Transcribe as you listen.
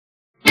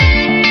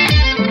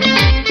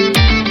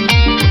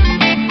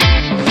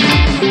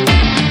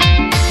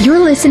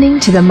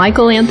listening to the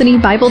Michael Anthony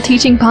Bible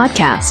Teaching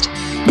Podcast.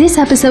 This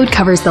episode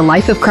covers the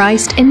life of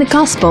Christ in the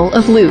Gospel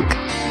of Luke.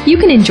 You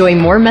can enjoy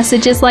more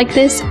messages like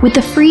this with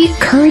the free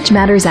Courage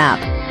Matters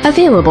app,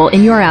 available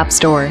in your app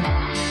store.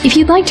 If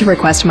you'd like to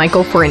request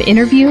Michael for an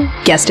interview,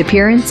 guest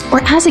appearance,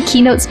 or as a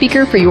keynote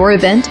speaker for your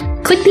event,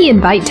 click the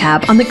Invite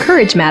tab on the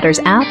Courage Matters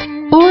app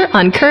or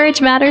on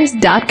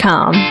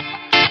CourageMatters.com.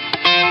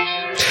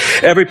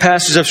 Every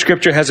passage of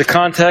Scripture has a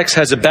context,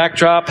 has a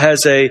backdrop,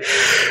 has a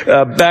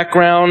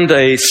background,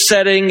 a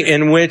setting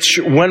in which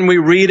when we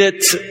read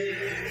it,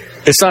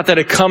 it's not that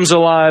it comes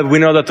alive. We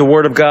know that the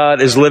Word of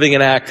God is living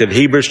and active.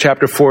 Hebrews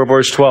chapter 4,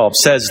 verse 12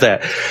 says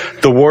that.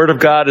 The Word of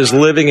God is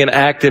living and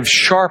active,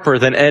 sharper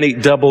than any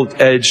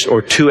double-edged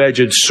or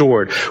two-edged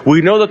sword.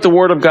 We know that the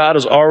Word of God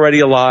is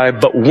already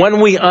alive, but when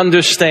we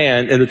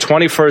understand in the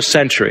 21st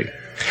century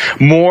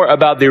more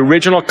about the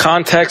original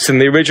context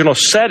and the original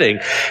setting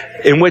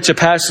in which a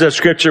passage of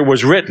Scripture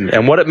was written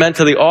and what it meant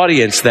to the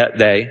audience that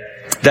day,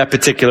 that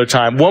particular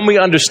time. When we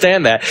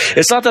understand that,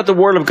 it's not that the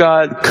Word of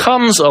God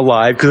comes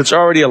alive because it's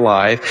already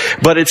alive,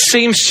 but it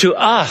seems to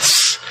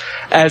us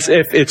as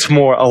if it's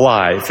more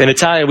alive. In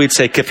Italian, we'd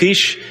say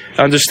capisci,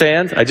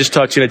 understand? I just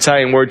taught you an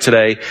Italian word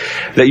today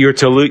that you're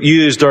to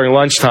use during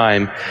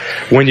lunchtime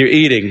when you're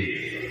eating.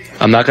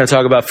 I'm not going to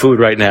talk about food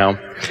right now.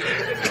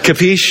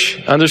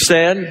 Capisci,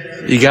 understand?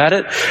 You got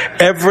it?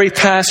 Every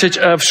passage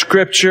of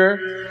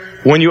Scripture,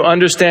 when you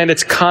understand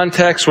its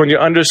context, when you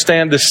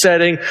understand the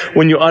setting,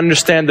 when you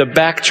understand the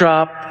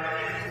backdrop,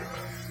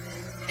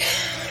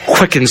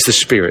 quickens the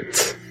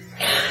spirit.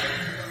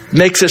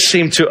 Makes it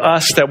seem to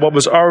us that what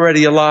was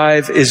already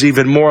alive is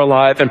even more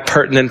alive and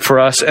pertinent for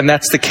us. And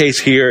that's the case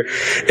here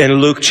in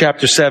Luke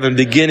chapter 7,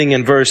 beginning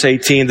in verse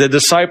 18. The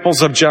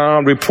disciples of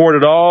John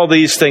reported all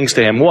these things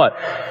to him. What?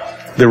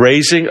 The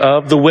raising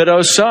of the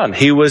widow's son.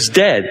 He was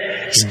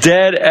dead. He's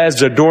dead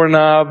as a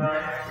doorknob,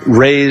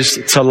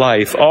 raised to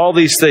life. All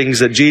these things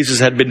that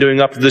Jesus had been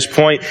doing up to this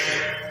point,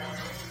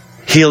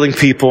 healing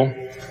people,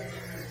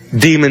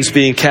 demons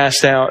being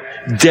cast out,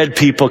 dead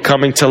people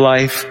coming to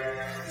life.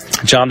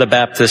 John the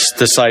Baptist's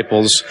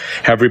disciples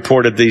have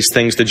reported these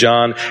things to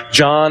John.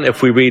 John,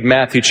 if we read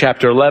Matthew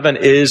chapter 11,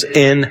 is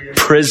in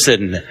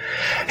prison.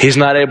 He's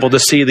not able to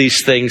see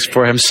these things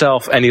for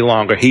himself any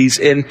longer. He's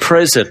in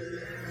prison.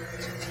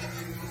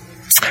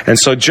 And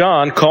so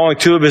John, calling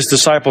two of his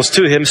disciples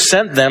to him,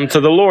 sent them to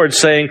the Lord,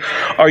 saying,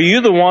 "Are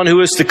you the one who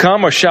is to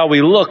come, or shall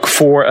we look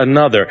for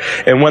another?"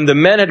 And when the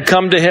men had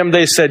come to him,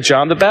 they said,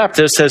 "John the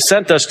Baptist has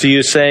sent us to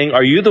you, saying,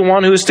 'Are you the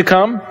one who is to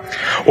come,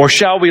 or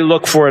shall we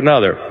look for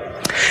another?'"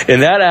 In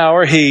that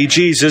hour, he,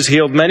 Jesus,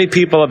 healed many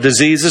people of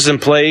diseases and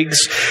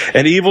plagues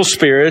and evil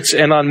spirits,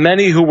 and on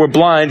many who were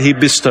blind he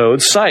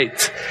bestowed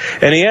sight.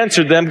 And he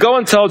answered them, "Go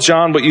and tell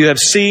John what you have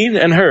seen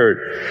and heard.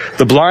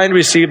 The blind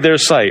receive their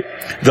sight,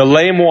 the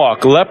lame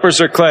walk, lepers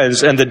are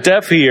cleansed, and the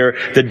deaf hear,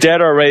 the dead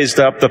are raised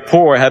up, the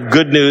poor have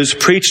good news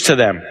preached to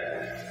them.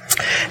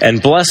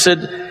 And blessed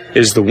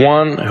is the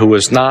one who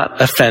is not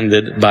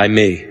offended by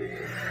me."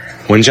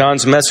 When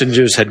John's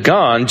messengers had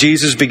gone,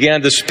 Jesus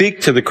began to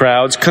speak to the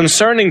crowds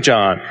concerning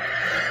John.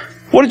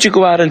 "What did you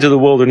go out into the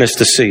wilderness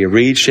to see? A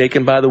reed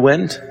shaken by the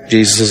wind?"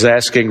 Jesus is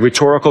asking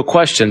rhetorical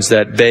questions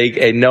that beg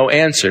a no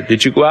answer.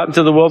 Did you go out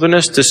into the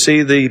wilderness to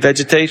see the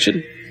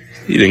vegetation?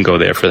 You didn't go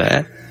there for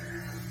that.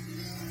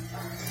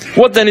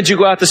 "What then did you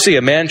go out to see?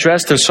 A man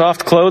dressed in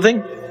soft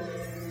clothing?"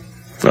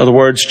 In other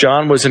words,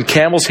 John was in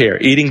camel's hair,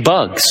 eating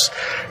bugs.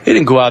 He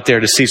didn't go out there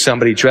to see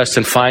somebody dressed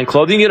in fine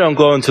clothing. You don't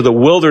go into the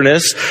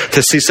wilderness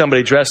to see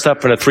somebody dressed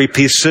up in a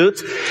three-piece suit.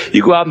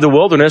 You go out in the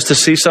wilderness to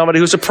see somebody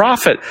who's a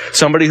prophet,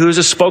 somebody who's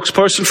a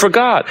spokesperson for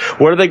God.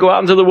 What do they go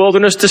out into the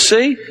wilderness to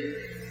see?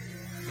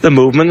 The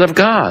movement of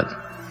God.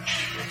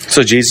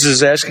 So Jesus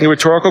is asking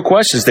rhetorical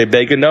questions. They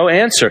beg a no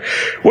answer.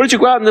 "What did you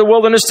go out in the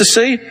wilderness to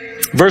see?"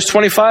 Verse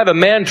 25, "A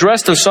man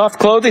dressed in soft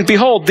clothing?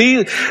 Behold,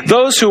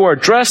 those who are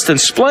dressed in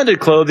splendid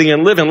clothing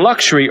and live in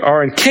luxury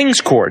are in king's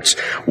courts.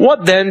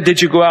 What then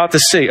did you go out to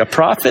see? A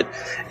prophet?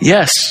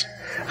 Yes,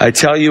 I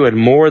tell you, and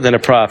more than a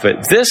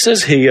prophet. This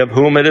is he of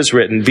whom it is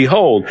written,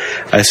 'Behold,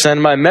 I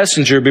send my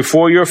messenger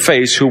before your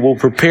face who will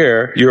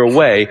prepare your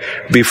way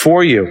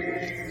before you.'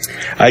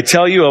 I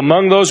tell you,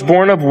 among those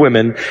born of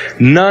women,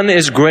 none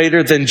is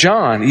greater than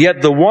John.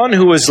 Yet the one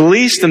who is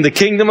least in the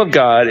kingdom of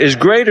God is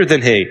greater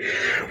than he."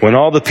 When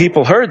all the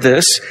people heard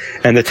this,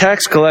 and the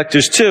tax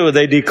collectors too,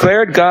 they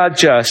declared God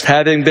just,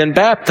 having been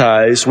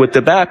baptized with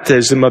the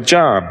baptism of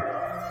John.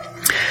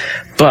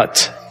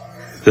 But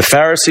the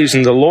Pharisees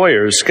and the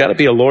lawyers, got to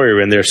be a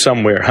lawyer in there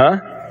somewhere, huh?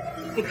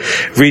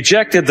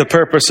 Rejected the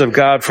purpose of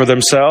God for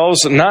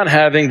themselves, not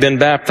having been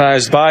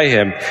baptized by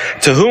him.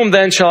 "To whom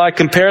then shall I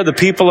compare the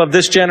people of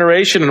this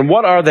generation, and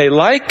what are they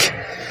like?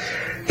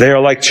 They are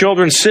like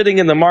children sitting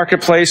in the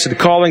marketplace and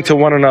calling to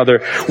one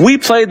another, 'We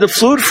played the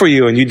flute for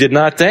you, and you did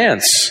not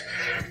dance.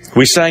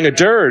 We sang a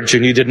dirge,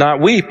 and you did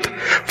not weep.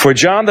 For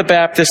John the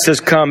Baptist has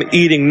come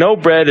eating no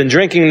bread and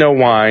drinking no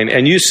wine,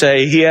 and you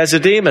say he has a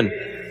demon.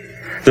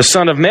 The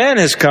Son of Man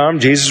has come,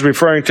 Jesus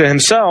referring to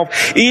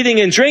himself, eating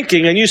and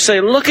drinking, and you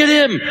say, look at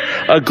him,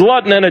 a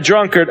glutton and a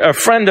drunkard, a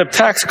friend of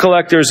tax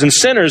collectors and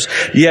sinners,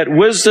 yet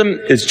wisdom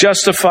is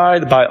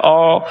justified by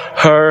all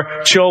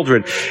her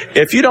children.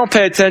 If you don't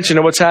pay attention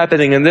to what's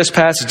happening in this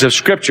passage of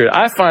Scripture,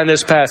 I find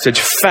this passage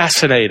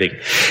fascinating.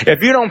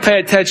 If you don't pay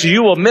attention,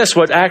 you will miss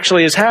what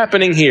actually is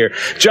happening here.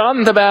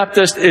 John the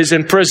Baptist is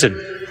in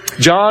prison.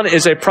 John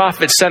is a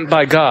prophet sent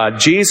by God.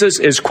 Jesus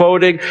is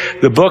quoting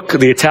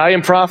the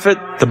Italian prophet,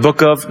 the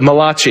book of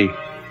Malachi.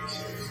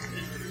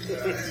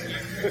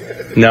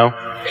 No.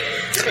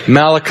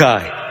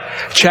 Malachi.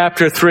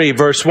 Chapter 3,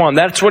 verse 1.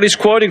 That's what he's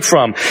quoting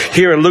from.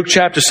 Here in Luke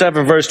chapter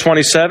 7, verse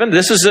 27.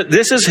 This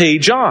is he,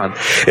 John.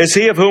 Is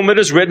he of whom it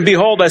is written,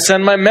 behold, I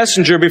send my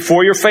messenger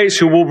before your face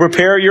who will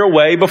prepare your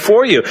way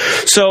before you.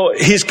 So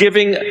he's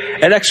giving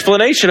an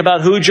explanation about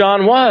who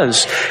John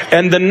was.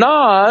 And the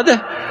nod,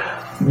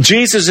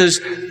 Jesus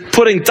is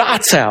putting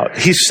dots out.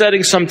 He's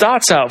setting some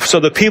dots out so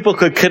that people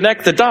could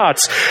connect the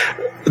dots.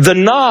 The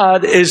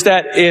nod is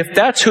that if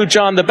that's who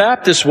John the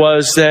Baptist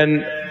was,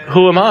 then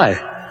who am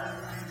I?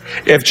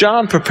 If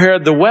John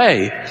prepared the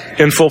way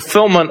in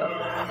fulfillment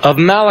of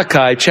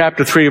Malachi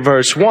chapter 3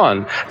 verse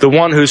 1, the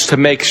one who's to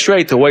make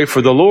straight the way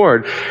for the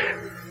Lord,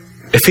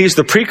 if he's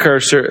the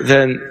precursor,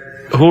 then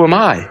who am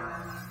I?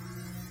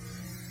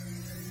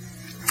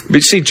 But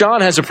you see,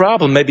 John has a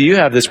problem. Maybe you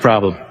have this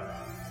problem.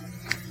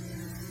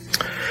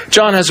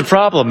 John has a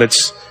problem.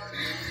 It's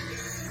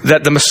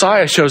that the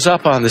Messiah shows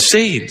up on the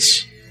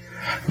scenes.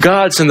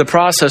 God's in the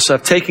process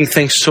of taking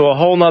things to a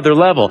whole nother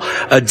level,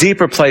 a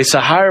deeper place,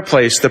 a higher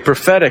place, the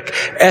prophetic,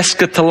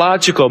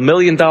 eschatological, $1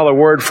 million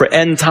word for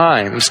end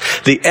times.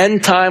 The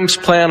end times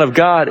plan of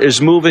God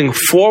is moving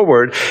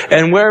forward.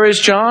 And where is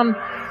John?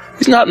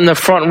 He's not in the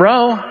front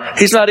row.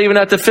 He's not even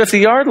at the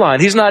 50-yard line.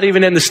 He's not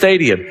even in the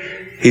stadium.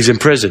 He's in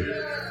prison.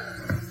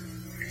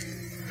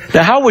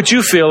 Now, how would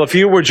you feel if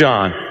you were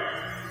John?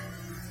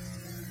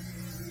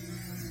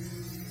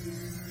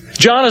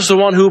 John is the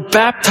one who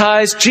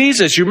baptized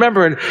Jesus. You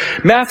remember in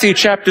Matthew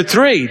chapter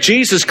 3,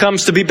 Jesus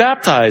comes to be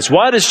baptized.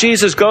 Why does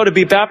Jesus go to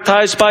be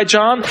baptized by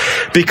John?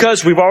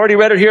 Because we've already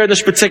read it here in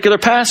this particular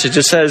passage.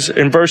 It says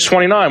in verse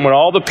 29, when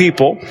all the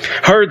people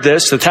heard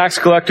this, the tax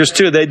collectors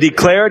too, they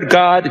declared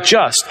God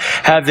just,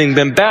 having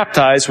been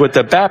baptized with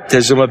the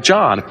baptism of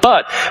John.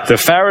 But the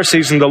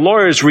Pharisees and the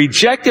lawyers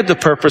rejected the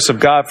purpose of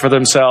God for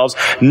themselves,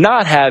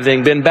 not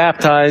having been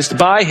baptized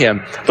by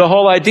him. The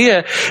whole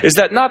idea is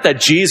that not that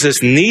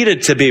Jesus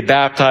needed to be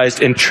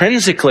baptized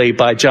intrinsically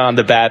by John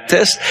the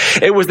Baptist.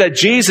 It was that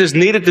Jesus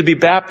needed to be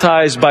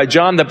baptized by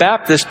John the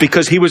Baptist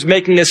because he was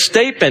making a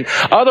statement.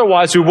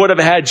 Otherwise, we would have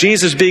had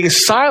Jesus being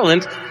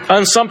silent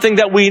on something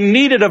that we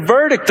needed a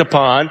verdict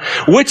upon,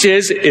 which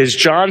is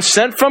John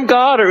sent from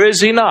God or is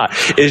he not?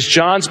 Is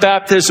John's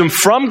baptism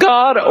from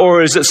God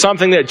or is it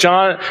something that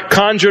John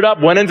conjured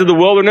up, went into the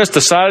wilderness,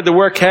 decided to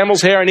wear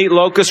camel's hair and eat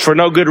locusts for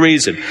no good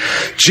reason?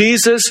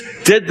 Jesus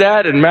did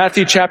that in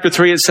Matthew chapter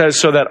 3. It says,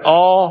 so that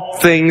all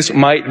things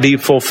might be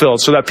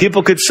fulfilled. So that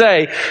people could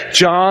say,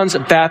 John's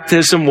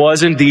baptism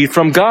was indeed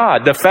from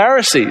God. The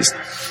Pharisees,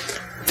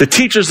 the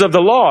teachers of the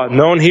law,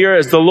 known here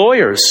as the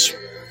lawyers.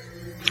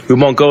 We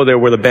won't go there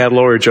with a bad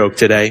lawyer joke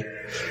today.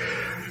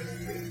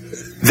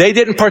 They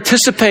didn't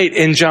participate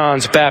in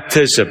John's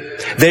baptism.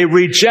 They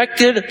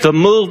rejected the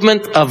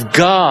movement of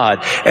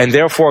God, and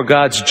therefore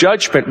God's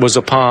judgment was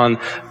upon,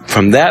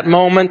 from that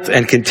moment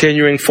and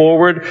continuing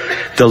forward,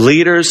 the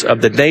leaders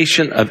of the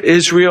nation of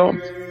Israel.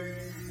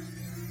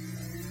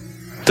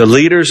 The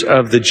leaders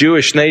of the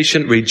Jewish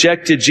nation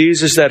rejected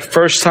Jesus that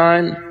first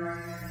time,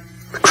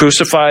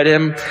 crucified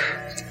him,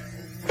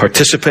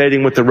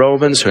 participating with the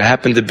Romans, who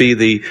happened to be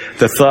the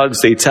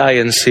thugs. The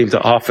Italians seem to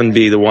often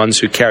be the ones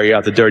who carry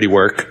out the dirty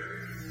work.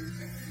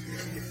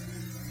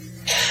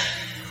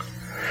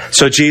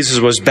 So Jesus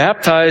was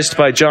baptized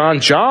by John.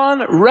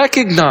 John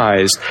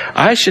recognized,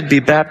 I should be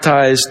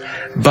baptized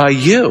by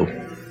you.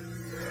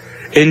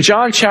 In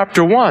John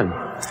chapter 1,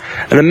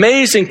 an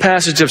amazing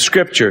passage of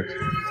Scripture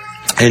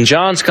in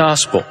John's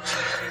Gospel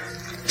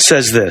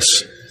says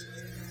this.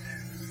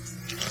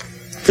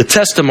 The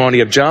testimony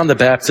of John the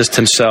Baptist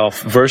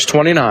himself, verse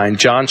 29,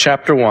 John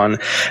chapter 1.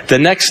 The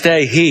next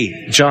day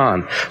he,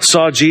 John,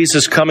 saw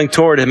Jesus coming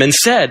toward him and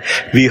said,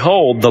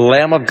 behold, the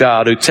Lamb of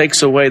God who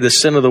takes away the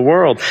sin of the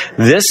world.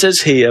 This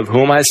is he of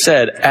whom I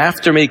said,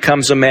 after me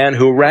comes a man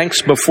who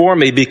ranks before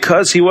me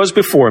because he was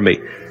before me.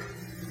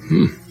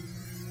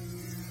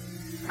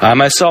 I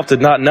myself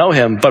did not know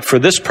him, but for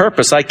this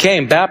purpose I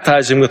came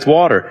baptizing with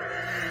water,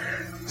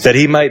 that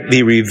he might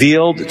be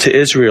revealed to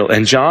Israel.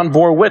 And John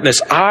bore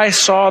witness, I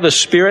saw the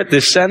Spirit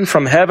descend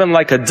from heaven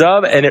like a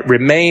dove, and it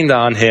remained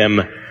on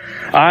him.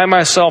 I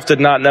myself did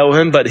not know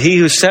him, but he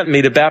who sent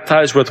me to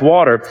baptize with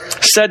water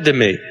said to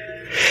me,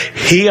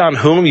 He on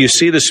whom you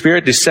see the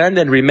Spirit descend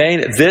and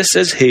remain, this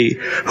is he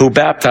who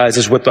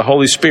baptizes with the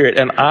Holy Spirit.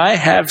 And I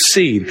have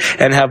seen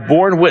and have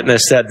borne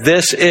witness that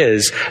this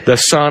is the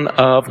Son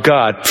of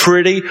God.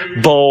 Pretty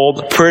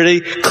bold, pretty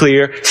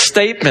clear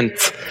statement.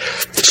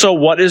 So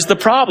what is the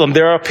problem?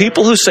 There are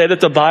people who say that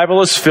the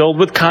Bible is filled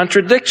with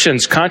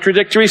contradictions,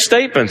 contradictory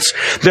statements.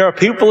 There are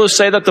people who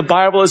say that the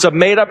Bible is a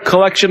made-up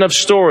collection of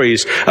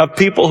stories of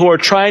people who are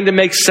trying to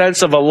make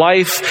sense of a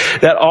life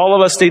that all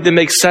of us need to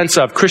make sense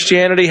of.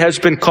 Christianity has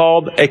been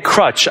called a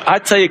crutch. I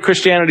tell you,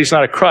 Christianity is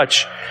not a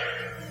crutch.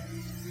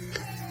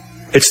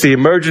 It's the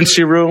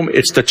emergency room.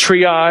 It's the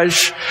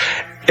triage.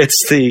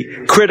 It's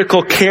the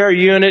critical care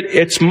unit.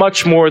 It's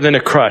much more than a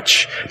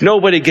crutch.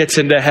 Nobody gets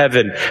into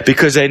heaven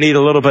because they need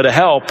a little bit of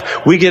help.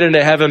 We get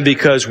into heaven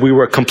because we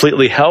were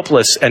completely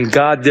helpless, and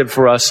God did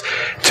for us,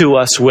 to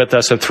us, with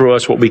us, and through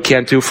us what we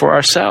can't do for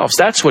ourselves.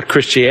 That's what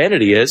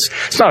Christianity is.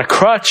 It's not a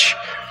crutch.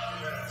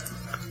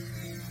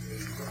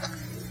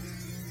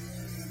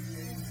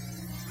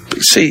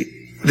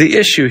 See, the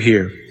issue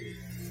here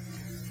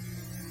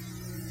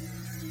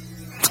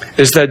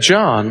is that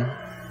John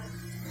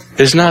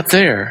is not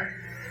there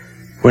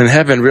when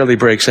heaven really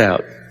breaks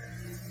out.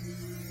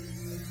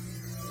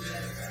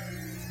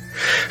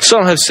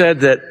 Some have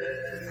said that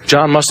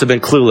John must have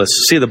been clueless.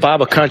 See, the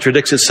Bible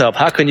contradicts itself.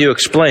 How can you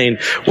explain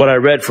what I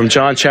read from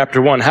John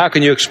chapter 1? How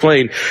can you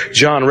explain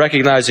John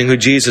recognizing who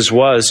Jesus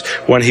was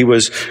when he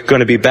was going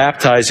to be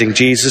baptizing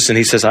Jesus, and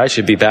he says, I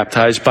should be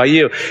baptized by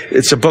you?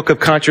 It's a book of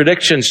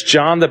contradictions.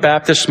 John the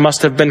Baptist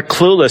must have been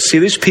clueless. See,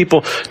 these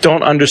people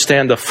don't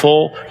understand the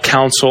full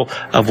counsel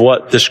of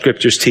what the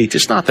Scriptures teach.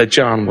 It's not that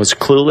John was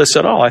clueless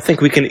at all. I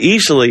think we can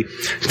easily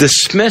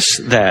dismiss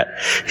that.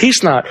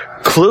 He's not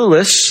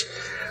clueless.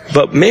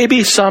 But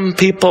maybe some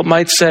people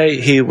might say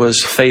he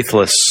was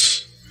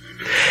faithless.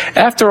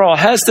 After all,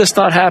 has this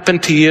not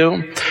happened to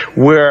you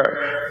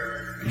where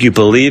you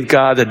believe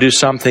God to do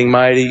something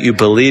mighty, you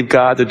believe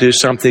God to do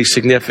something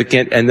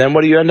significant, and then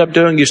what do you end up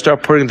doing? You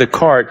start putting the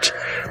cart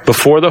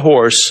before the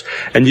horse,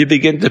 and you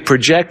begin to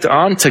project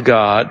onto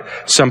God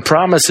some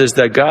promises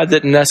that God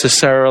didn't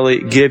necessarily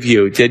give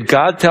you. Did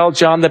God tell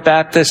John the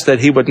Baptist that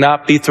he would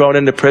not be thrown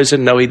into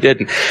prison? No, he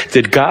didn't.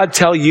 Did God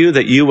tell you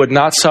that you would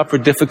not suffer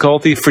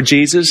difficulty for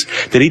Jesus?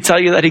 Did he tell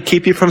you that he'd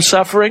keep you from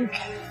suffering?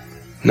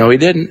 No, he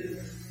didn't.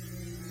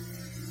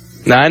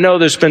 Now, I know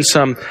there's been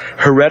some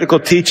heretical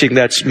teaching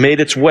that's made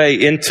its way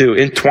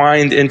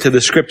entwined into the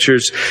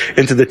Scriptures,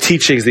 into the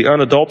teachings, the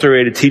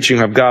unadulterated teaching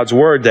of God's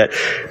Word that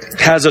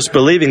has us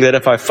believing that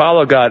if I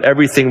follow God,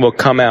 everything will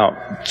come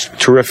out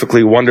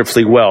terrifically,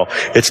 wonderfully well.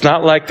 It's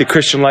not like the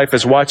Christian life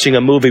is watching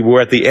a movie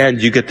where at the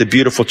end you get the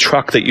beautiful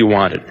truck that you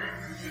wanted.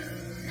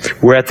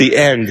 Where at the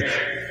end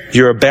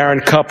you're a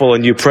barren couple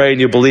and you pray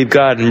and you believe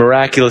God and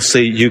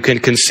miraculously you can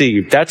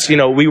conceive. That's,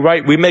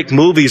 we make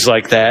movies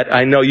like that.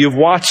 I know you've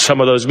watched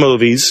some of those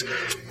movies.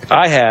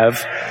 I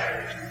have.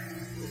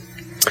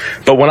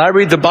 But when I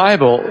read the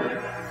Bible,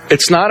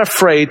 it's not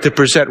afraid to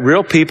present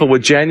real people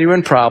with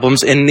genuine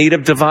problems in need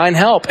of divine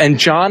help. And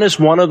John is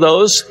one of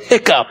those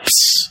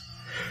hiccups.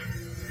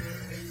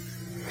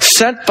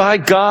 Sent by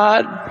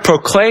God,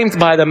 proclaimed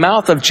by the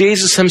mouth of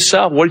Jesus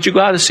himself. What did you go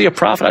out to see? A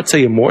prophet? I'll tell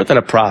you, more than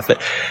a prophet.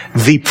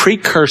 The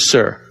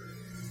precursor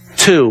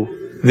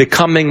to the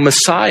coming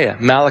Messiah.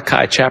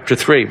 Malachi chapter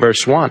 3,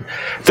 verse 1.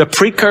 The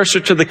precursor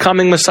to the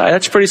coming Messiah.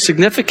 That's pretty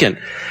significant.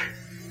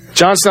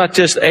 John's not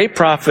just a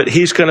prophet.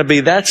 He's going to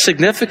be that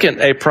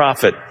significant a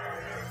prophet.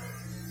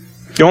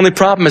 The only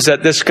problem is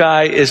that this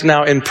guy is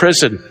now in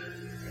prison.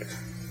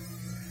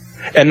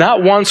 And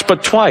not once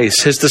but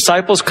twice. His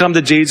disciples come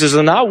to Jesus,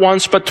 and not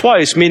once but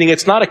twice, meaning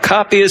it's not a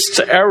copyist's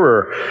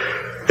error.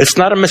 It's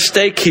not a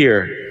mistake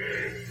here.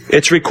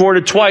 It's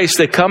recorded twice.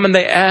 They come and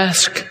they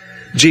ask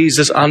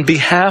Jesus on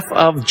behalf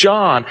of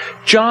John.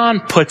 John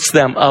puts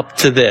them up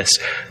to this.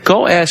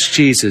 Go ask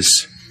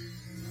Jesus.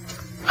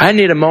 I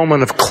need a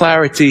moment of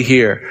clarity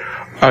here.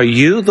 Are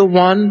you the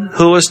one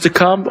who is to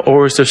come,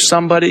 or is there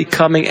somebody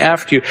coming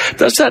after you?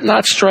 Does that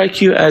not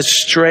strike you as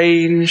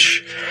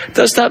strange?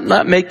 Does that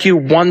not make you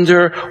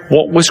wonder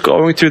what was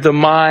going through the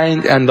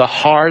mind and the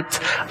heart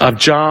of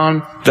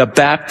John the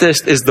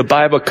Baptist? Is the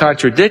Bible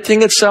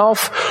contradicting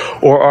itself?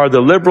 Or are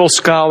the liberal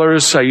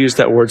scholars, I use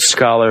that word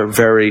scholar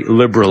very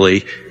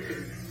liberally,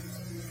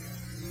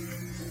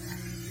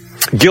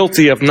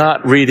 guilty of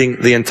not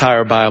reading the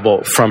entire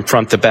Bible from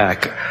front to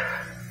back?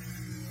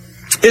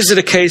 Is it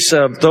a case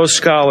of those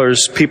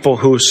scholars, people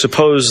who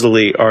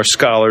supposedly are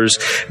scholars,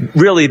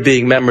 really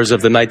being members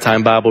of the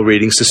Nighttime Bible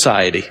Reading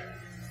Society?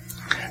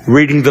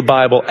 Reading the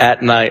Bible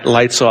at night,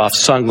 lights off,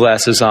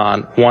 sunglasses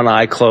on, one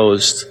eye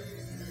closed.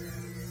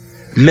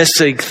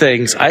 Missing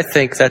things. I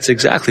think that's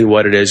exactly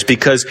what it is,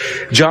 because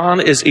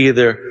John is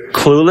either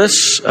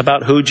clueless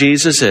about who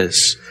Jesus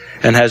is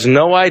and has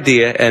no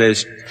idea and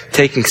is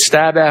taking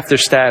stab after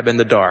stab in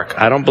the dark.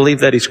 I don't believe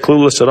that he's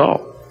clueless at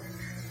all.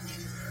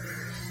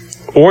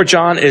 Or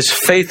John is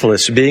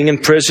faithless, being in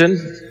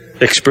prison,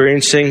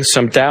 experiencing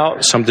some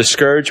doubt, some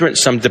discouragement,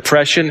 some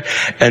depression,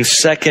 and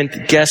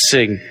second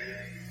guessing.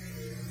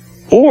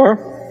 Or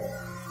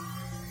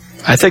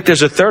I think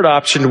there's a third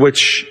option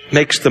which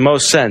makes the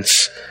most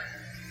sense.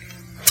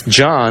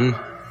 John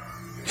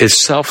is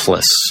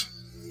selfless.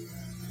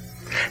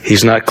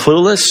 He's not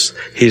clueless.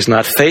 He's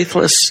not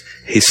faithless.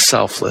 He's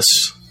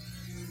selfless.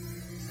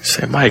 You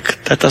say,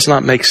 Mike, that does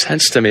not make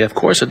sense to me. Of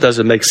course it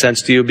doesn't make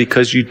sense to you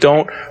because you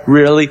don't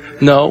really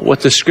know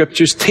what the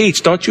Scriptures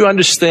teach. Don't you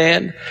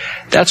understand?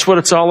 That's what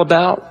it's all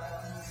about.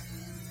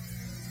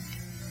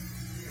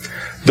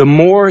 The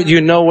more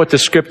you know what the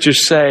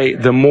Scriptures say,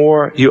 the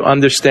more you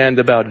understand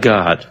about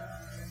God.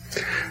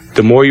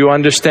 The more you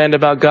understand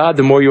about God,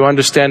 the more you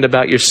understand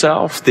about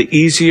yourself, the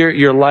easier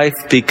your life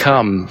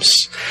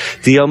becomes.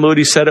 D.L.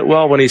 Moody said it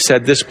well when he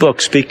said, this book,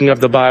 speaking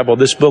of the Bible,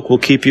 this book will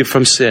keep you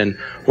from sin,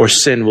 or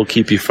sin will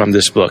keep you from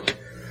this book.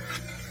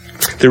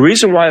 The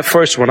reason why at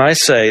first when I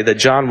say that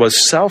John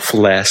was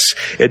selfless,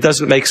 it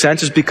doesn't make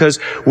sense is because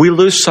we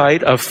lose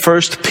sight of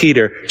 1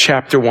 Peter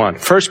chapter 1.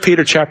 1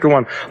 Peter chapter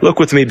 1. Look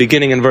with me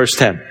beginning in verse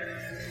 10.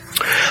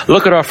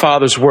 Look at our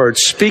Father's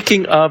words.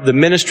 Speaking of the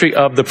ministry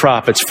of the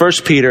prophets, 1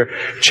 Peter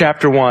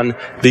chapter 1,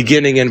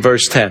 beginning in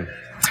verse 10.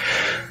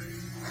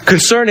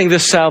 Concerning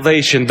this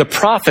salvation, the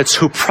prophets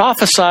who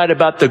prophesied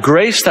about the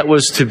grace that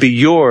was to be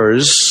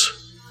yours,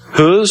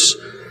 whose?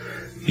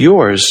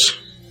 Yours.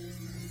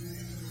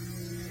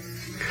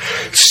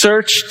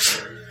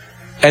 Searched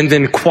and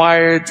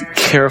inquired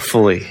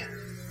carefully.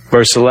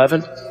 Verse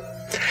 11.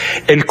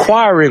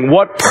 Inquiring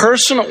what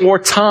person or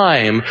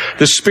time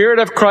the Spirit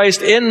of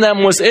Christ in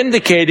them was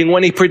indicating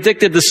when He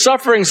predicted the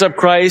sufferings of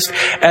Christ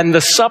and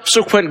the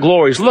subsequent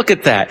glories. Look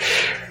at that.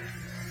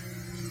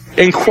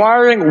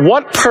 Inquiring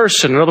what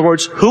person, in other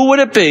words, who would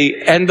it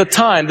be, and the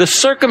time, the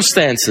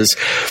circumstances,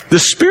 the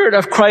Spirit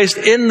of Christ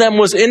in them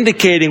was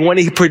indicating when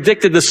He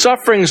predicted the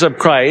sufferings of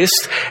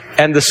Christ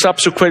and the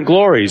subsequent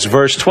glories.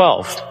 Verse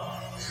 12.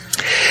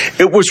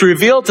 It was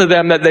revealed to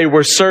them that they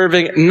were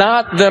serving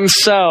not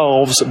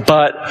themselves,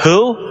 but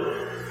who?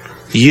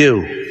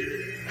 You.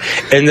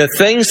 And the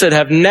things that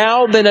have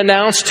now been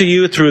announced to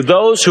you through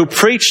those who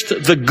preached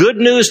the good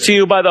news to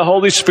you by the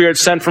Holy Spirit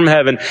sent from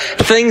heaven,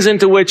 things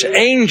into which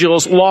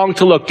angels long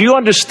to look. Do you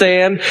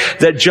understand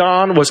that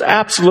John was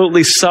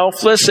absolutely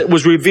selfless? It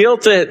was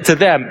revealed to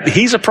them.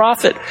 He's a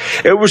prophet.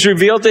 It was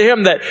revealed to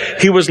him that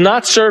he was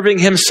not serving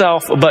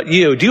himself, but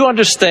you. Do you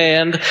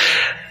understand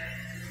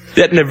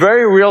that in a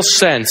very real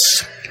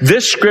sense,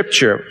 this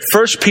scripture,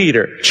 1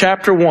 Peter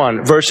chapter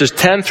 1, verses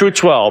 10 through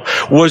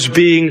 12, was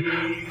being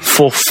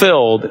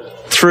fulfilled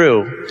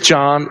through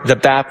John the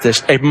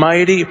Baptist, a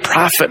mighty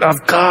prophet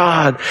of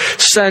God,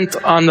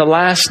 sent on the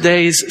last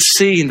days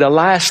scene, the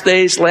last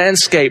days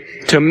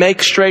landscape, to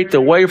make straight the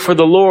way for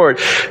the Lord.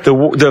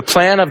 The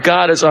plan of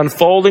God is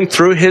unfolding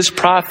through His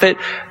prophet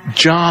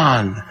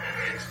John.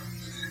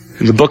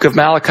 In the book of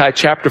Malachi,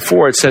 chapter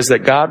 4, it says that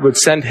God would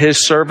send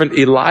His servant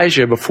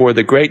Elijah before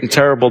the great and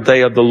terrible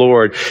day of the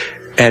Lord.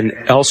 And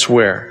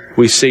elsewhere,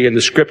 we see in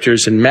the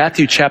scriptures, in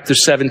Matthew chapter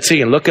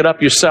 17, look it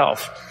up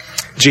yourself.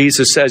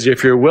 Jesus says,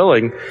 if you're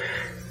willing,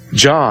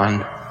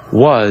 John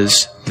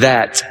was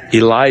that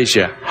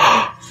Elijah.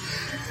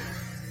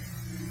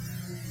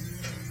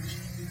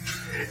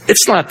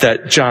 It's not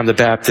that John the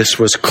Baptist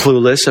was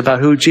clueless about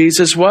who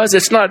Jesus was.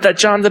 It's not that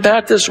John the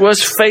Baptist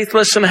was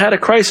faithless and had a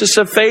crisis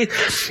of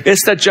faith.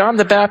 It's that John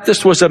the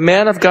Baptist was a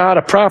man of God,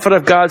 a prophet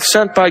of God,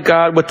 sent by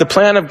God with the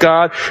plan of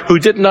God, who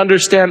didn't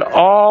understand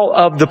all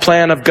of the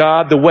plan of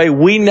God the way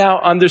we now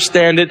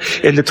understand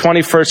it in the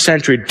 21st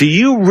century. Do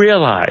you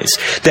realize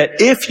that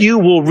if you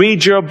will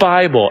read your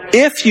Bible,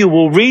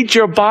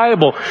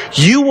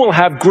 you will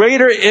have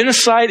greater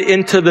insight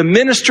into the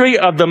ministry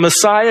of the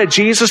Messiah,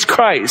 Jesus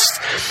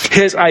Christ,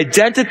 His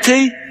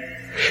identity,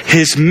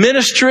 His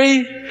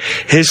ministry,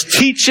 His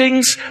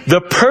teachings,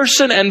 the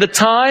person and the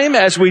time,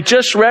 as we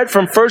just read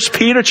from 1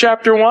 Peter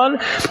chapter 1,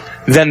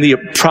 than the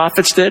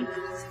prophets did?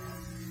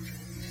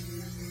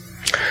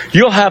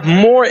 You'll have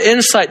more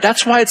insight.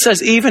 That's why it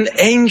says even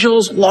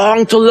angels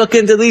long to look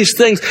into these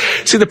things.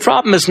 See, the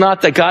problem is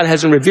not that God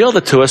hasn't revealed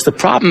it to us. The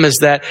problem is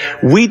that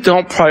we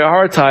don't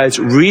prioritize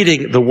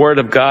reading the Word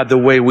of God the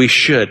way we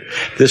should.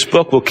 This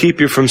book will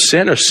keep you from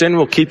sin, or sin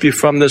will keep you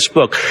from this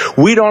book.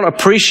 We don't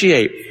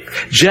appreciate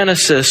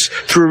Genesis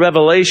through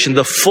Revelation,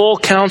 the full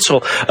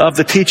counsel of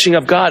the teaching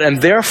of God,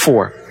 and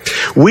therefore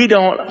we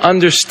don't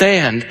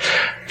understand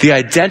the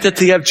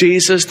identity of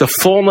Jesus, the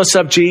fullness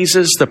of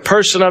Jesus, the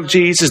person of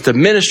Jesus, the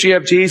ministry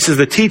of Jesus,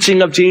 the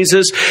teaching of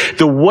Jesus,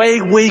 the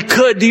way we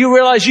could. Do you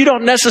realize you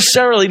don't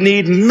necessarily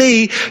need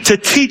me to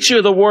teach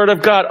you the Word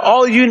of God?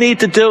 All you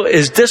need to do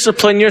is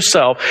discipline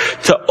yourself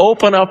to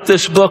open up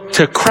this book,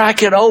 to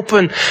crack it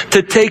open,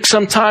 to take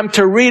some time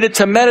to read it,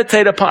 to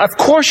meditate upon it. Of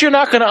course you're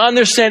not going to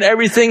understand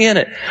everything in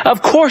it.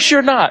 Of course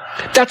you're not.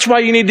 That's why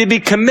you need to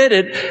be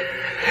committed,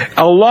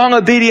 a long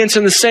obedience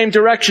in the same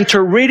direction,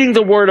 to reading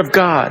the Word of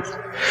God,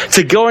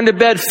 to go into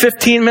bed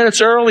 15 minutes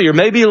earlier,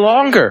 maybe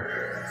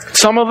longer.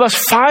 Some of us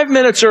 5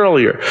 minutes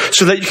earlier,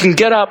 so that you can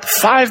get up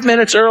 5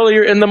 minutes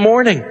earlier in the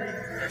morning,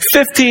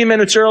 15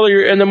 minutes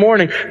earlier in the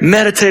morning,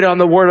 meditate on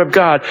the Word of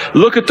God.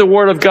 Look at the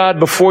Word of God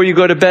before you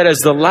go to bed as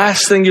the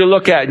last thing you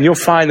look at, and you'll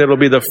find it'll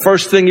be the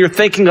first thing you're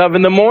thinking of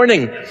in the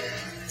morning.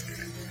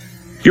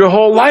 Your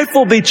whole life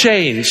will be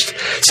changed.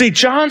 See,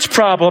 John's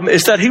problem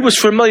is that he was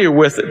familiar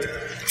with it.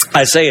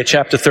 Isaiah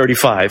chapter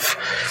 35.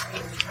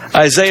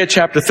 Isaiah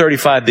chapter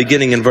 35,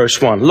 beginning in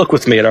verse 1. Look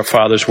with me at our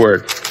Father's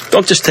Word.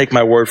 Don't just take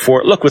my word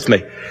for it. Look with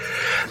me.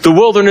 The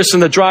wilderness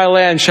and the dry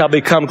land shall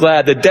become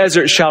glad. The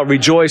desert shall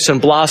rejoice and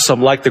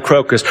blossom like the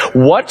crocus.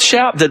 What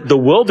shall the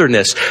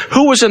wilderness?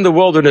 Who was in the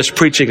wilderness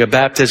preaching a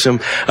baptism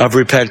of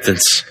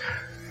repentance?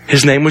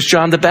 His name was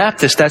John the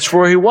Baptist. That's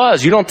where he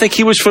was. You don't think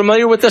he was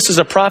familiar with this as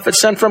a prophet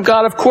sent from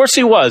God? Of course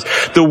he was.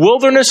 The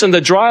wilderness and the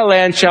dry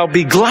land shall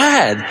be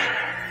glad.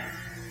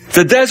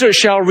 The desert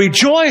shall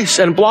rejoice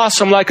and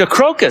blossom like a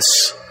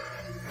crocus.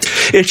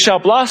 It shall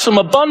blossom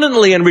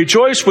abundantly and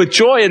rejoice with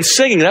joy and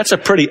singing. That's a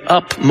pretty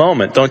up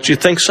moment, don't you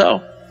think so?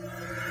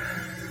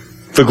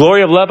 The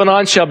glory of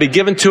Lebanon shall be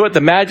given to it,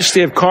 the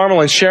majesty of Carmel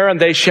and Sharon.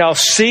 They shall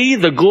see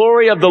the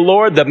glory of the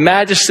Lord, the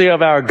majesty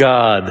of our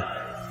God.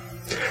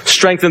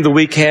 Strengthen the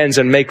weak hands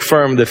and make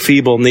firm the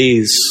feeble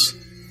knees.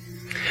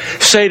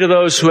 Say to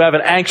those who have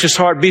an anxious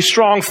heart, be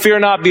strong, fear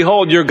not.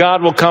 Behold, your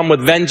God will come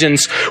with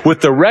vengeance,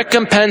 with the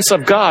recompense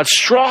of God.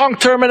 Strong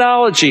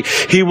terminology.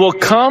 He will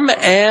come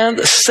and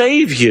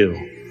save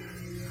you.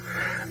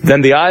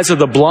 Then the eyes of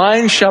the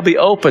blind shall be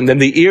opened,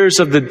 and the ears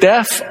of the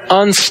deaf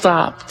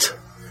unstopped.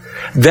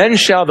 Then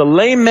shall the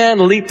lame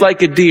man leap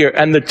like a deer,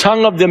 and the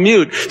tongue of the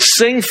mute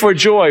sing for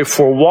joy,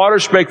 for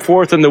waters break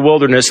forth in the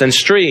wilderness and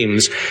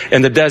streams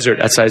in the desert.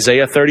 That's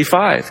Isaiah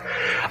 35.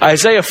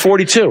 Isaiah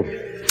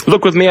 42.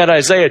 Look with me at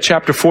Isaiah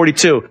chapter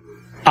 42.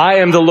 I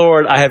am the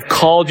Lord. I have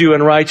called you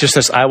in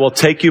righteousness. I will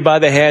take you by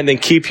the hand and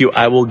keep you.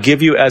 I will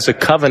give you as a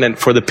covenant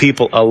for the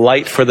people, a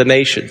light for the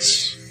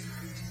nations.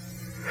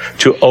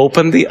 To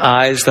open the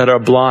eyes that are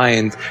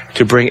blind,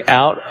 to bring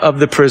out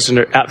the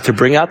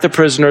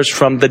prisoners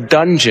from the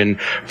dungeon,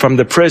 from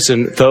the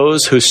prison,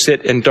 those who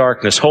sit in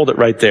darkness. Hold it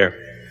right there.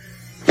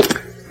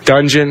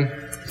 Dungeon,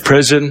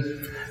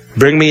 prison,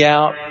 bring me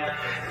out.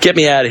 Get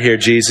me out of here,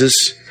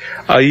 Jesus.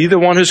 Are you the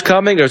one who's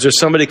coming, or is there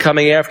somebody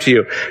coming after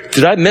you?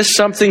 Did I miss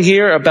something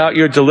here about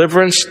your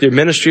deliverance, your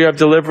ministry of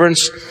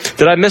deliverance?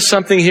 Did I miss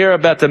something here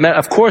about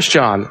Of course,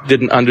 John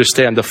didn't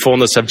understand the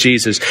fullness of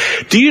Jesus.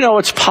 Do you know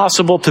it's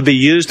possible to be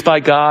used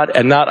by God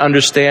and not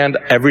understand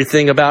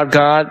everything about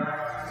God?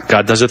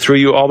 God does it through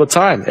you all the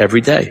time,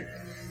 every day.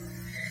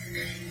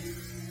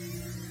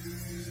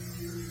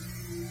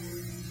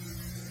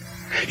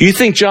 You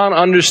think John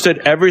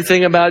understood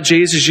everything about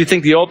Jesus? You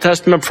think the Old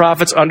Testament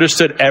prophets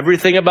understood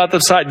everything about the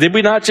Messiah? Did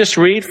we not just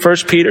read 1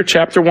 Peter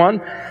chapter 1?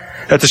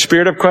 That the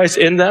Spirit of Christ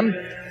in them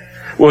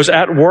was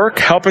at work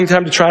helping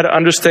them to try to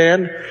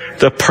understand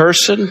the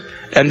person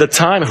and the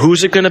time.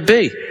 Who's it going to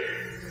be?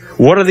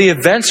 What are the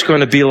events going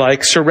to be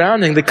like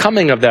surrounding the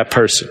coming of that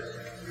person?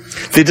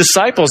 The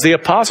disciples, the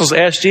apostles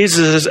asked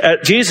Jesus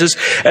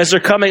as they're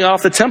coming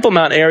off the Temple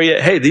Mount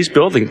area, hey, this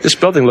building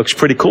looks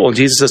pretty cool. And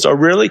Jesus says, oh,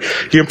 really?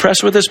 You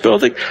impressed with this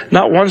building?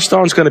 Not one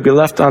stone's going to be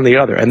left on the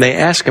other. And they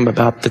ask him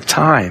about the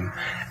time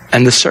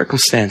and the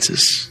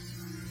circumstances.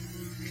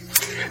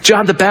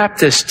 John the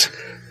Baptist,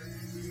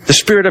 the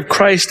Spirit of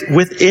Christ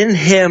within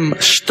him,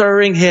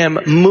 stirring him,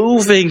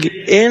 moving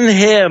in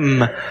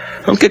him.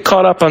 Don't get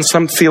caught up on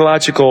some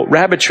theological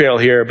rabbit trail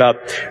here about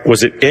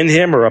was it in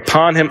him or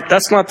upon him.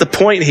 That's not the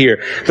point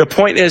here. The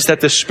point is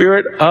that the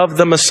Spirit of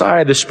the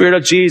Messiah, the Spirit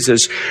of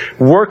Jesus,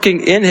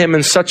 working in him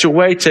in such a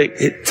way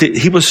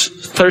he was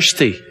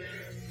thirsty.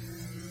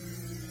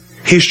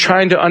 He's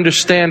trying to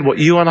understand what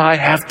you and I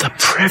have the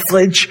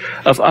privilege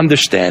of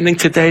understanding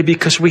today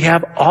because we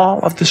have all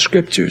of the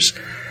Scriptures.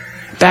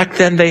 Back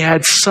then they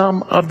had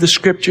some of the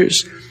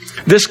Scriptures.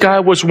 This guy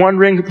was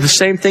wondering the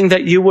same thing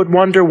that you would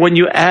wonder when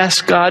you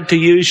ask God to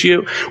use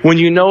you, when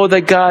you know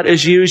that God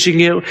is using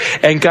you,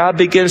 and God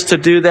begins to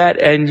do that,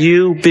 and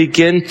you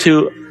begin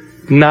to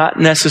not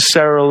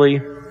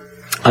necessarily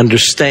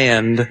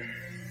understand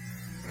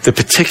the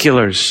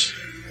particulars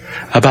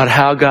about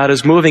how God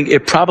is moving.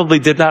 It probably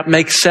did not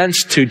make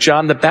sense to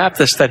John the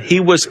Baptist that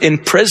he was in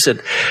prison,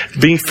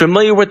 being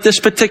familiar with this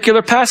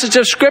particular passage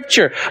of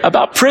Scripture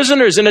about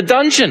prisoners in a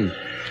dungeon.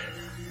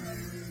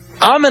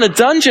 I'm in a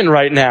dungeon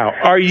right now.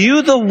 Are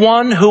you the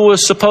one who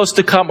was supposed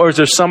to come, or is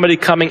there somebody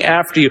coming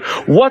after you?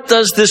 What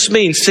does this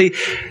mean? See,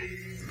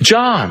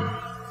 John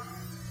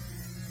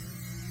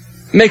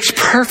makes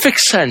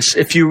perfect sense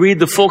if you read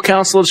the full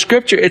counsel of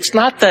Scripture. It's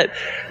not that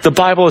the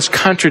Bible is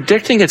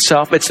contradicting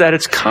itself, it's that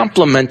it's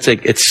complementing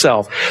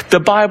itself. The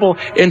Bible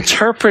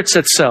interprets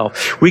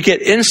itself. We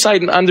get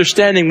insight and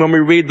understanding when we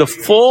read the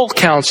full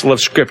counsel of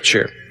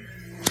Scripture.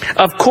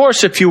 Of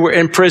course, if you were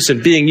in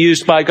prison being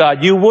used by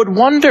God, you would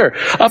wonder.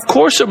 Of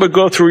course it would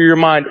go through your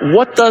mind,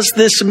 what does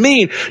this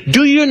mean?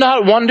 Do you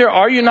not wonder?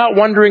 Are you not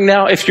wondering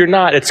now? If you're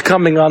not, it's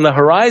coming on the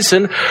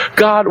horizon.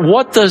 God,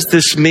 what does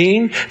this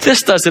mean?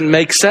 This doesn't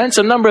make sense.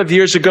 A number of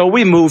years ago,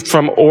 we moved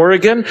from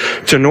Oregon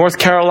to North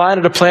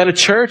Carolina to plant a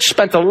church,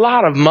 spent a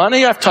lot of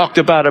money. I've talked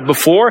about it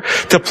before,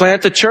 to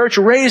plant a church,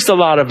 raised a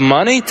lot of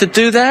money to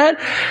do that.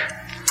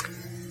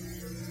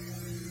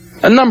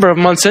 A number of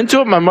months into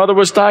it, my mother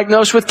was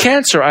diagnosed with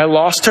cancer. I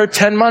lost her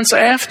 10 months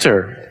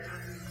after.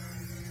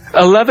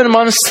 11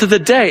 months to the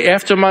day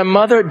after my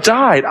mother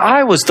died,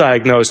 I was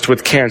diagnosed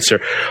with cancer.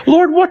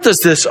 Lord, what does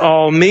this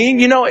all mean?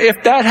 You know,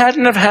 if that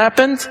hadn't have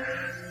happened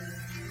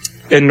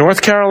in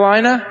North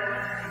Carolina,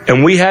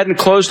 and we hadn't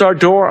closed our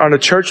door on a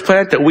church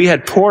plant that we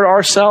had poured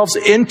ourselves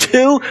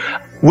into,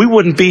 we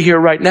wouldn't be here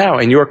right now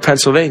in York,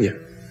 Pennsylvania.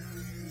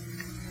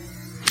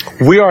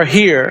 We are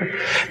here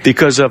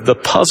because of the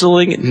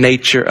puzzling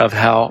nature of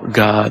how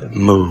God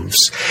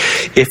moves.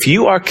 If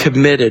you are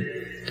committed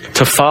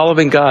to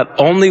following God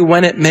only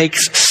when it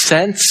makes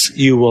sense,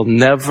 you will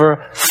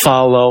never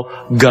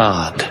follow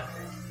God.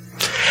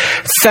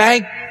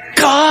 Thank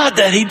God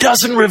that He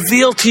doesn't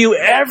reveal to you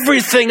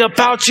everything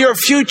about your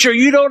future.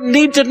 You don't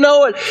need to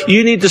know it.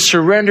 You need to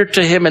surrender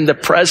to Him in the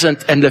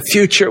present, and the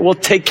future will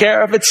take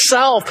care of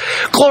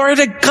itself. Glory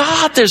to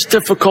God, there's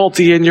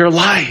difficulty in your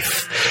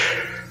life.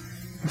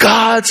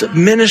 God's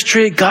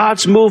ministry,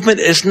 God's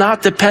movement is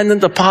not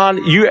dependent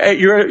upon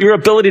your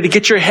ability to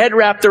get your head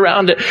wrapped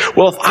around it.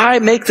 Well, if I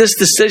make this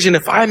decision,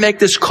 if I make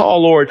this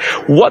call, Lord,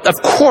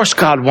 of course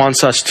God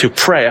wants us to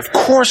pray. Of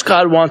course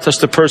God wants us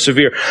to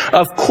persevere.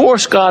 Of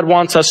course God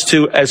wants us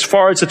to, as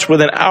far as it's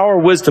within our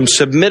wisdom,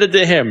 submitted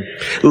to Him,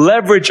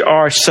 leverage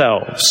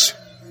ourselves.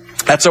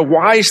 That's a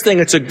wise thing.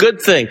 It's a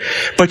good thing.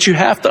 But you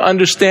have to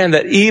understand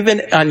that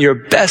even on your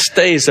best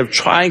days of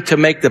trying to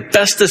make the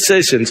best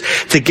decisions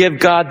to give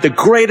God the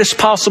greatest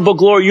possible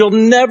glory, you'll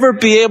never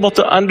be able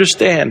to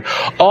understand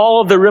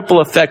all of the ripple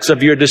effects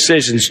of your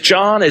decisions.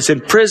 John is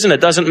in prison.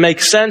 It doesn't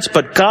make sense,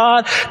 but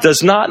God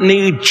does not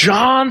need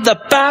John the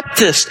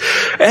Baptist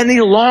any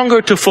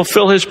longer to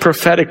fulfill His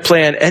prophetic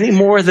plan any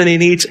more than He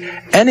needs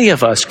any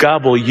of us.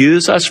 God will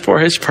use us for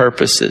His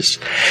purposes.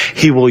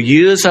 He will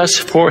use us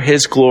for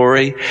His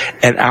glory.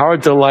 And our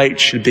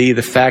delight should be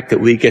the fact that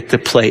we get to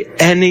play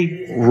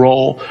any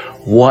role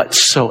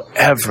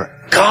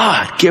whatsoever.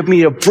 God, give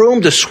me a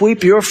broom to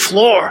sweep your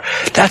floor.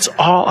 That's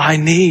all I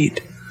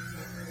need.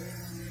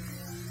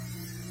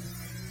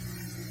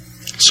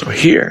 So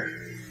here,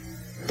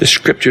 the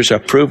scriptures are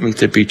proven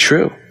to be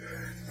true.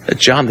 That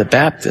John the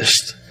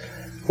Baptist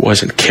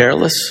wasn't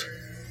careless.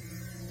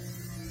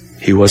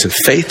 He wasn't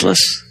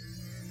faithless.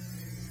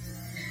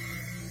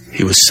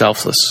 He was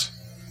selfless.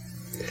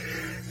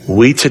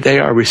 We today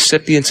are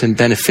recipients and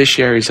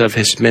beneficiaries of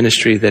His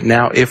ministry, that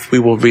now if we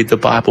will read the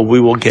Bible,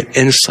 we will get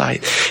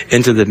insight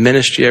into the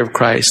ministry of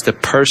Christ, the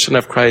person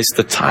of Christ,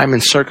 the time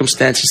and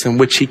circumstances in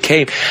which He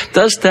came.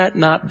 Does that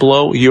not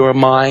blow your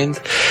mind?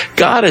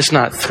 God is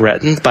not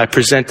threatened by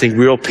presenting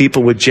real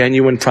people with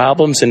genuine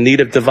problems in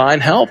need of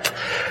divine help.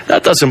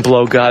 That doesn't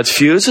blow God's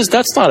fuses.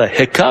 That's not a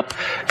hiccup.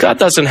 God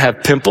doesn't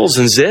have pimples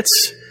and zits.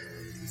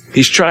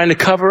 He's trying to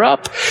cover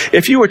up.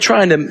 If you were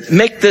trying to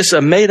make this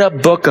a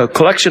made-up book, a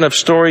collection of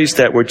stories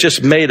that were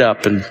just made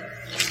up and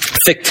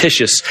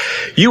fictitious,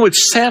 you would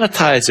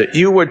sanitize it.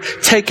 You would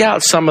take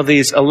out some of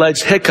these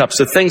alleged hiccups,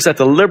 the things that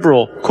the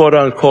liberal,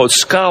 quote-unquote,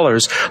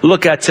 scholars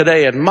look at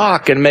today and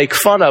mock and make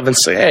fun of and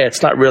say, hey,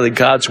 it's not really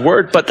God's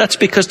Word. But that's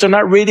because they're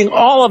not reading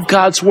all of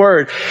God's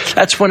Word.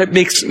 That's when it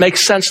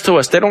makes sense to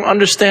us. They don't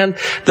understand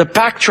the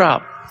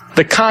backdrop,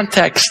 the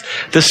context,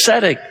 the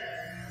setting.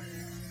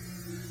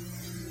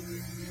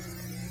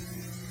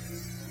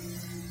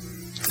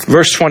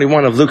 Verse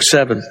 21 of Luke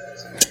 7.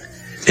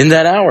 In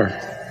that hour,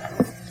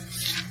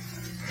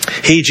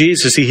 He,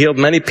 Jesus, He healed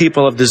many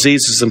people of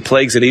diseases and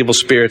plagues and evil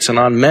spirits, and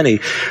on many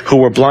who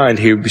were blind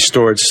He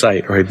bestowed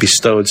sight.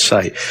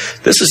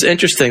 This is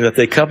interesting that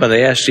they come and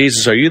they ask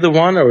Jesus, are you the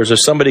one, or is there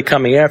somebody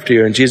coming after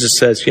you? And Jesus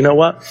says, you know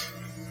what?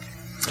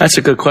 That's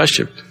a good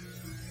question.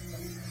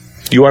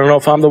 You want to know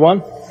if I'm the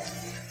one?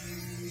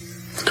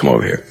 Come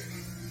over here.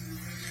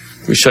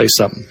 Let me show you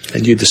something,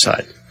 and you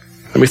decide.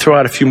 Let me throw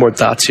out a few more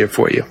dots here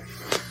for you.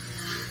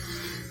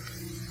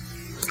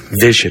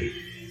 Vision,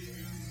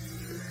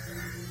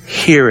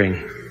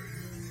 hearing,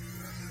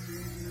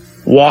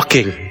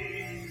 walking,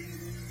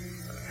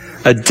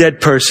 a dead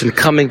person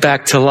coming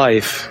back to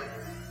life.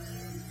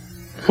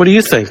 What do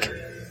you think?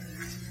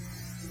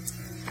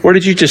 What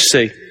did you just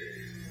see?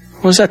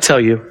 What does that tell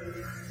you?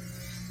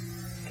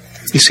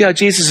 You see how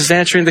Jesus is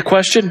answering the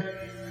question?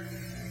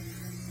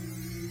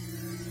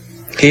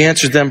 He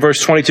answered them,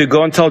 verse 22,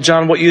 go and tell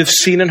John what you have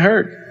seen and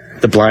heard.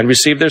 The blind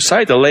receive their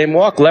sight, the lame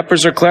walk,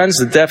 lepers are cleansed,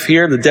 the deaf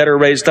hear, the dead are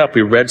raised up.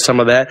 We read some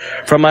of that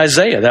from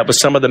Isaiah. That was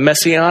some of the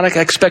messianic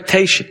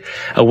expectation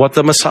of what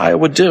the Messiah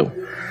would do.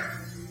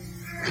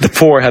 The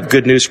poor have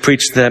good news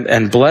preached to them,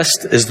 and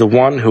blessed is the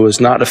one who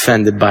is not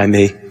offended by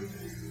me.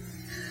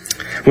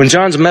 When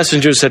John's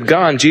messengers had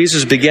gone,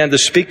 Jesus began to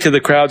speak to the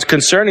crowds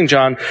concerning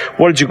John.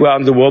 What did you go out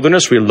in the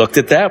wilderness? We looked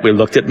at that. We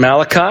looked at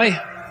Malachi.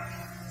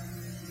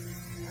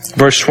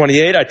 Verse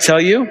 28, I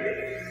tell you,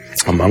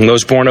 among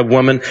those born of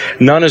woman,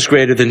 none is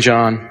greater than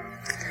John.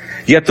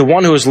 Yet the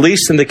one who is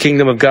least in the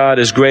kingdom of God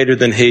is greater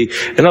than he.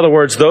 In other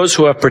words, those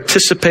who have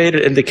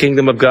participated in the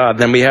kingdom of God.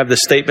 Then we have the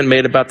statement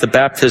made about the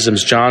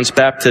baptisms, John's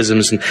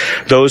baptisms, and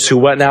those who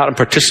went out and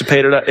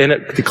participated in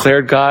it,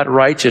 declared God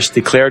righteous,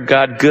 declared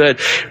God good,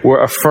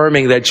 were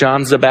affirming that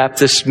John the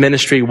Baptist's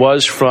ministry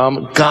was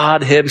from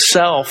God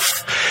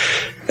himself.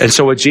 And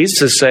so what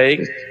Jesus is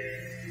saying,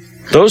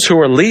 those who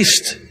are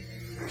least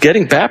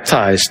getting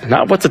baptized,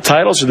 not what the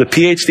titles or the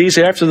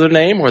PhDs after their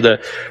name or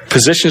the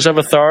positions of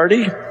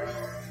authority,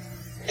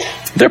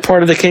 they're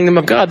part of the kingdom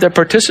of God. They're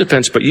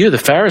participants. But you, the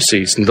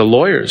Pharisees and the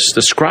lawyers,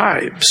 the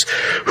scribes,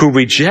 who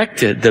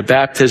rejected the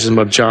baptism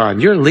of John,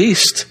 you're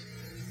least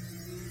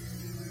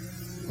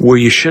where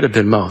you should have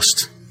been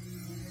most.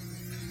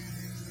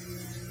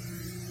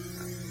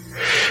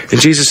 And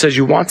Jesus says,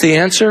 you want the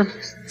answer?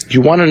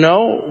 You want to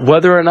know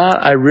whether or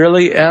not I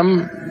really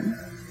am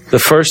the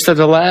first and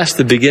the last,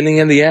 the beginning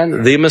and the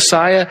end, the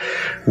Messiah?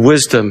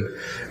 Wisdom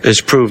is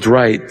proved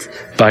right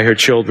by her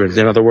children.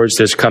 In other words,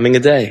 there's coming a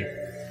day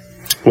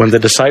when the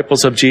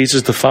disciples of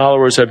Jesus, the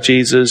followers of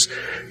Jesus,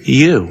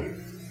 you,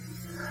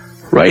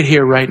 right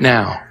here, right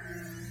now,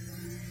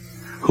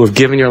 who have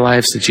given your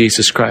lives to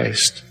Jesus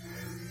Christ,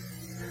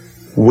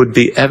 would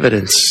be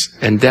evidence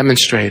and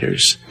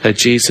demonstrators that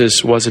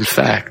Jesus was in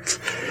fact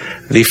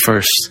the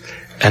first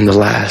and the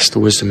last.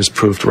 Wisdom is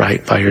proved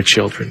right by your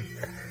children.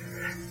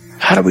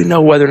 How do we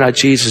know whether or not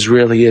Jesus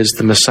really is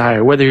the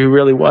Messiah, whether he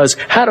really was?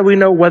 How do we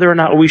know whether or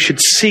not we should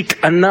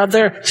seek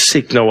another?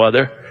 Seek no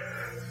other.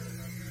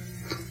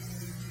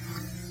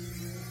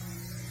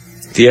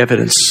 The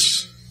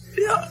evidence,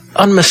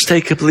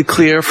 unmistakably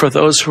clear for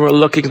those who are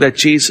looking, that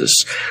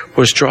Jesus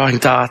was drawing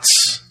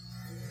dots.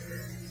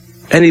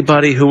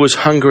 Anybody who was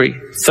hungry,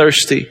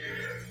 thirsty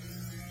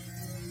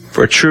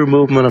for a true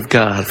movement of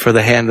God, for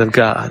the hand of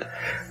God,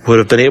 would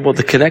have been able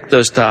to connect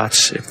those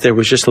dots if there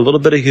was just a little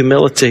bit of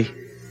humility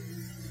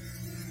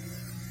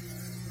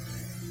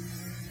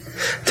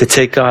to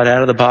take God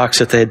out of the box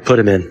that they had put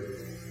him in.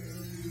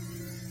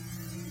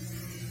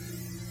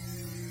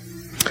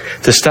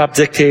 To stop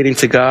dictating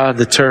to God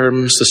the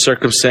terms, the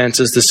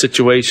circumstances, the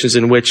situations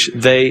in which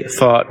they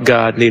thought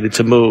God needed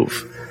to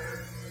move.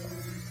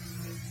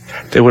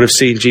 They would have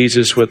seen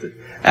Jesus with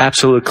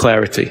absolute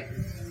clarity.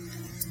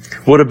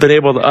 Would have been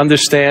able to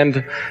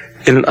understand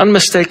in an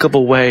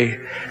unmistakable way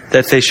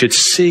that they should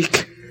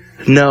seek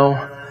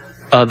no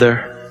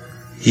other.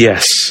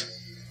 Yes,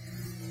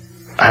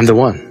 I'm the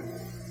one.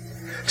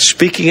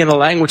 Speaking in a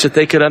language that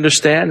they could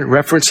understand,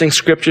 referencing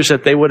scriptures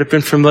that they would have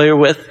been familiar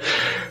with.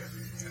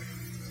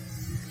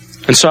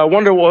 And so I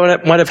wonder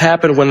what might have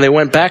happened when they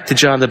went back to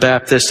John the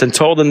Baptist and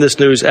told him this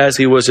news as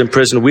he was in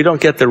prison. We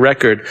don't get the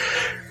record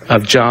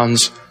of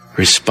John's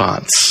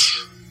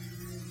response.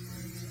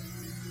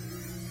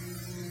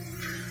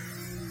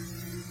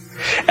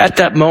 At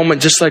that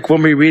moment, just like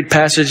when we read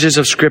passages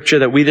of Scripture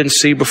that we didn't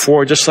see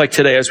before, just like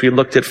today as we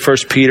looked at 1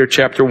 Peter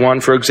chapter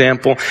 1, for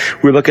example,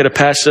 we look at a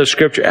passage of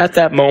Scripture. At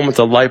that moment,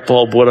 the light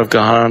bulb would have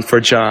gone on for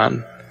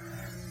John,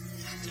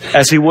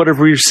 as he would have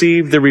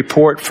received the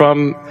report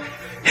from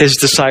his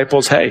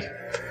disciples. Hey,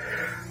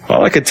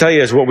 all I can tell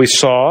you is what we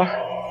saw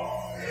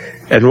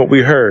and what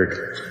we heard.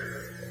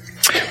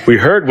 We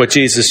heard what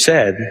Jesus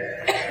said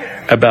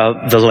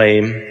about the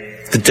lame,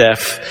 the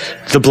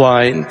deaf, the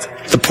blind,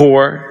 the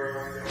poor,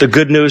 the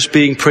good news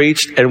being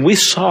preached, and we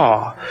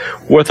saw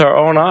with our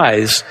own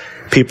eyes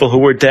people who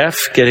were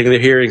deaf getting their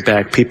hearing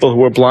back, people who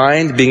were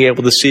blind being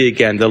able to see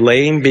again, the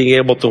lame being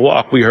able to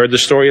walk. We heard the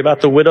story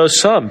about the widow's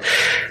son.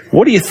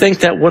 What do you think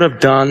that would have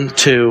done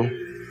to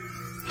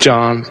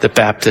John the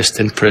Baptist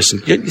in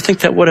prison? You think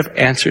that would have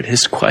answered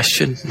his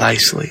question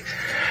nicely?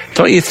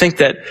 Don't you think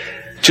that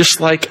just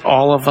like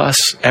all of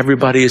us,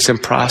 everybody is in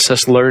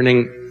process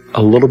learning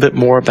a little bit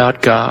more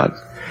about God,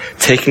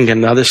 taking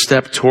another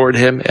step toward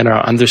him in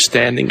our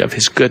understanding of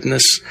his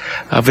goodness,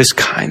 of his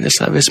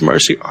kindness, of his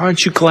mercy?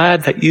 Aren't you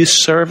glad that you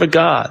serve a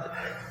God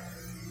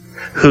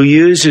who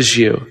uses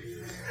you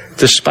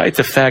despite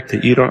the fact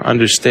that you don't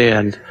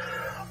understand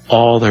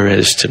all there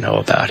is to know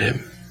about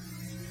him?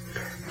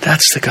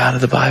 That's the God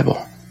of the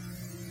Bible.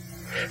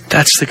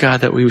 That's the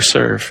God that we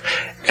serve.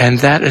 And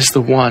that is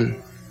the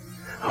one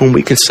whom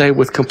we can say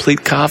with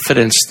complete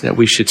confidence that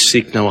we should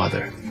seek no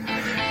other.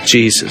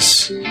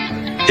 Jesus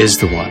is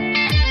the one.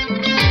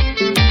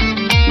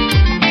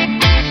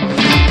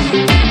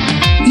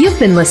 You've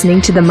been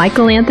listening to the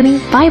Michael Anthony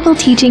Bible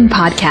Teaching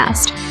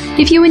Podcast.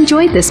 If you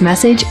enjoyed this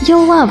message,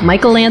 you'll love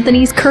Michael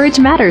Anthony's Courage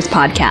Matters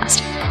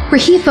podcast, where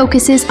he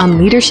focuses on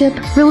leadership,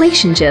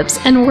 relationships,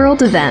 and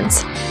world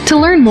events. To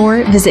learn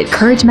more, visit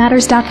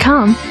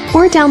CourageMatters.com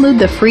or download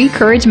the free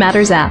Courage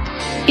Matters app.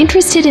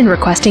 Interested in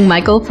requesting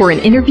Michael for an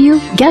interview,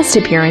 guest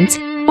appearance,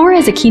 or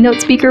as a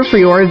keynote speaker for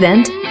your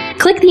event?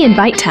 Click the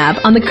Invite tab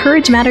on the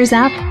Courage Matters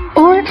app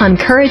or on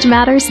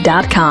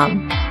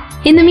CourageMatters.com.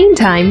 In the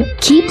meantime,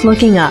 keep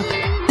looking up.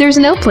 There's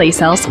no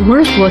place else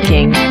worth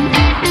looking.